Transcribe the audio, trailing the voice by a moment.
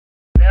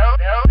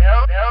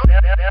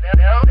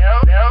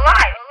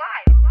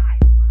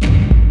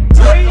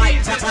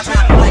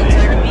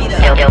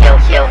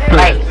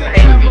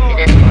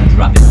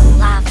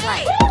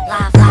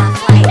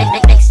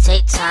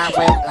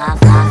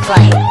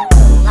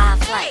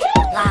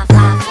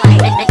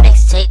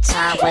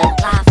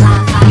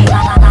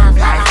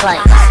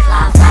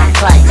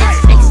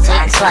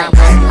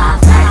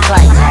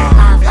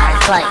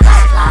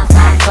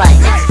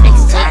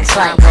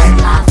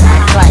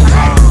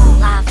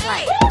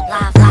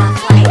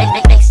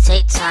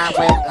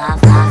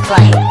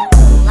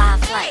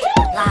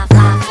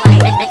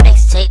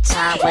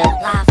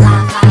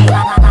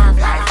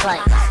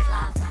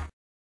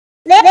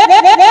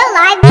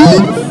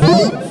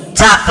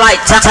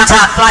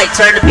Top flight,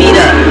 turn the beat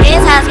up.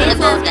 Here's how it's gonna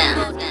go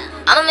down.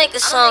 I'ma make a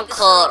song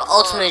called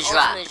Ultimate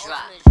Drop.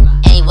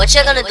 And what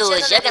you're gonna do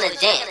is you're gonna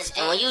dance.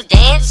 And when you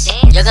dance,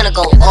 you're gonna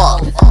go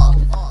off.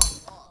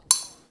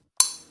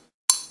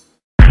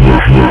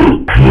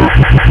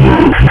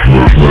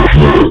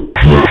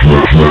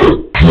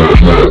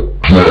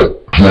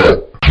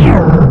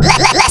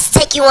 Let's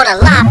take you on a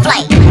live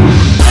flight.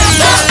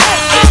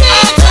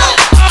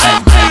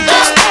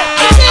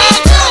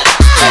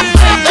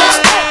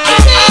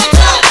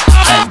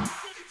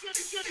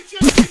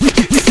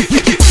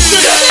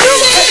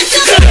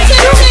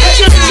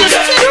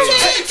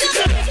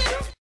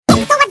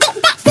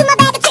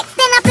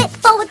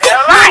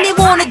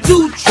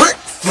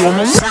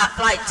 Top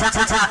flight, top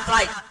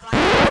flight.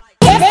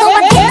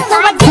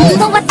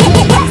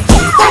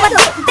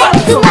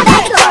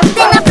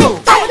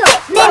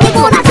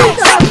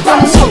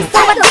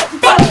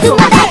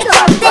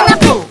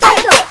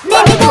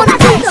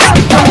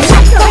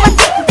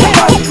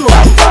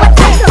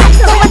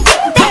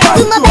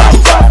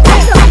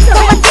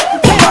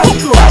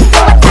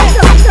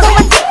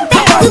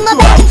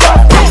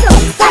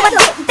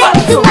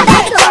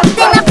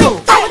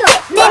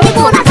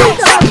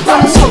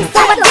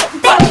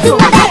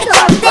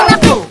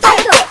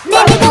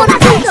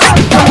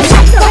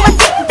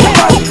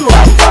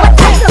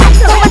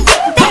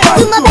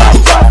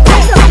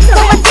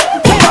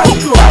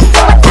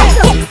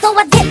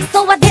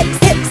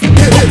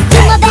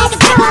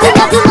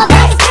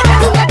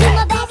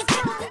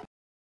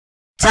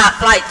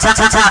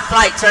 Top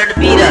flight, turn the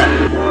beat up.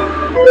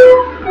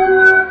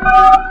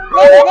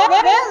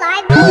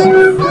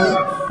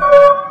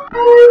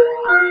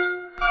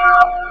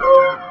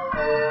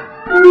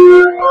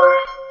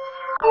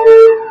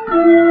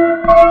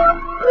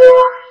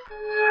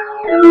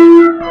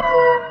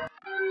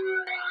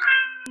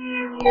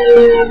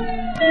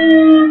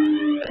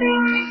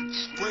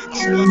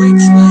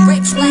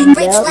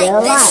 Bricks like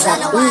this,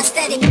 otherwise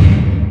steady.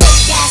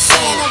 Fake ass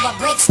hand over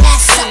bricks,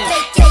 that's some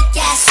fake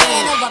ass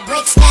hand over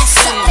bricks, that's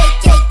some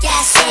fake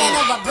ass hand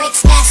over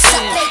bricks, that's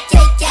some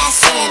fake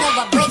ass hand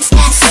over bricks,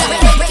 that's some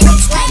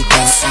bricks like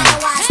this,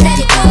 otherwise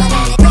steady going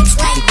on it. Bricks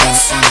like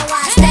this,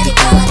 otherwise steady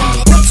going on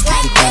it. Bricks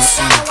like this,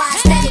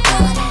 otherwise steady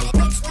going on it.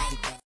 Bricks like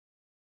this.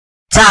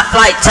 Top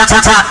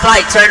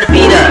flight, turn the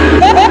beat up.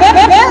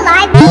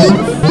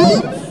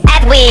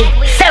 As we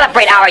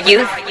celebrate our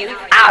youth,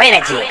 our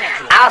energy,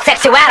 our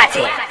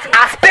sexuality,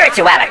 our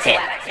spirituality,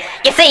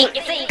 you see,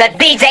 the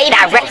DJ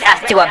directs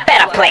us to a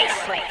better place.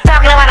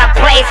 Talking about a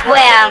place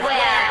where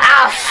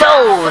our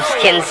souls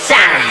can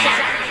shine.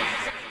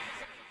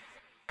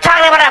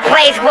 Talking about a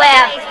place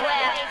where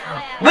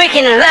we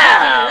can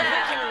love.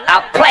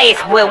 A place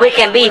where we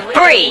can be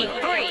free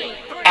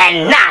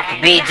and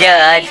not be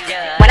judged.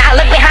 When I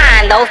look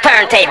behind those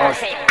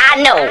turntables,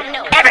 I know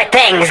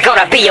everything's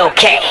gonna be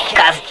okay.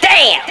 Cause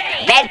damn,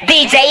 that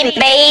DJ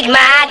made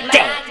my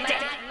day.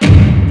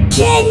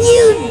 Can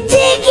you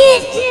dig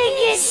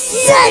it,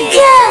 sucker?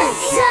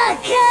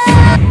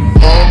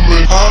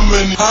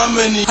 How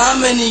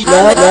many you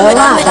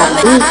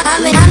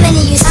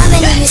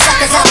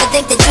suckers ever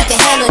think that you can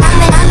handle it?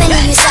 How many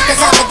you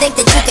suckers ever think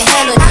that you can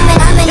handle it?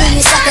 How many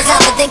you suckers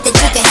ever think that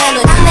you can handle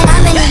it? How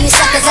many you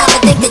suckers ever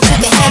think that you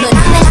can handle it?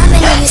 How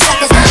many you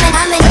suckers?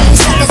 How many you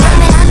suckers?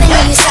 How many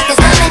you suckers?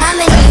 How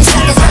many you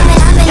suckers? How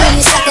many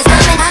you suckers?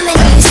 How many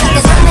you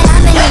suckers? How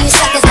many you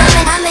suckers?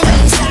 How many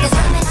you suckers?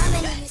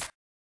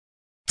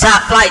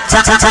 Top flight,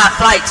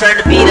 turn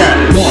the beat up.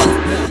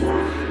 1,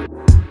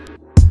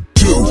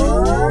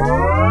 2.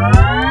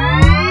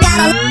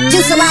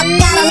 Juice a lot,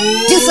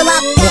 juice a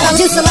lot,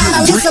 juice a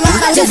lot, juice a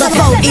lot, juice a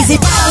lot. Easy,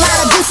 got a lot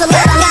of juice, a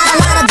lot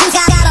of juice,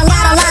 got a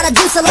lot of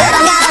juice, a lot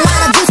of juice, got a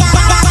lot of juice,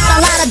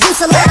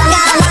 a lot of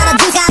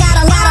juice, got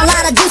a lot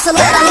of juice, a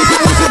lot of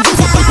juice,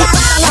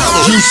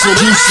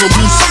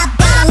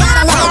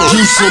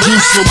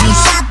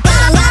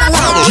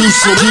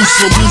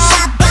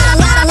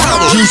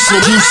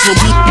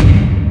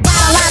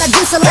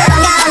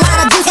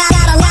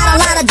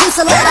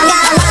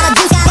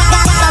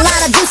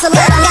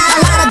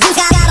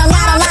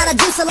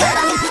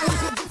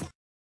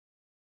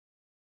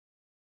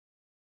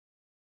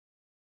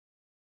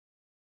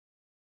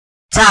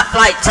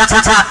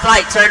 Top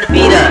flight, turn the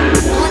beat up.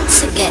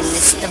 Once again,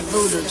 it's the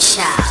voodoo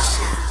child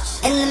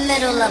in the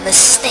middle of a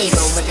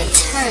stable with a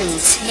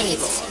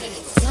turntable.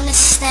 You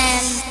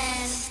understand?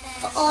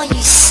 For all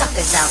you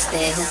suckers out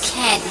there who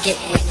can't get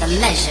with the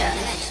measure,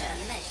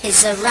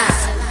 it's a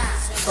rhyme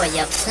for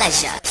your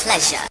pleasure.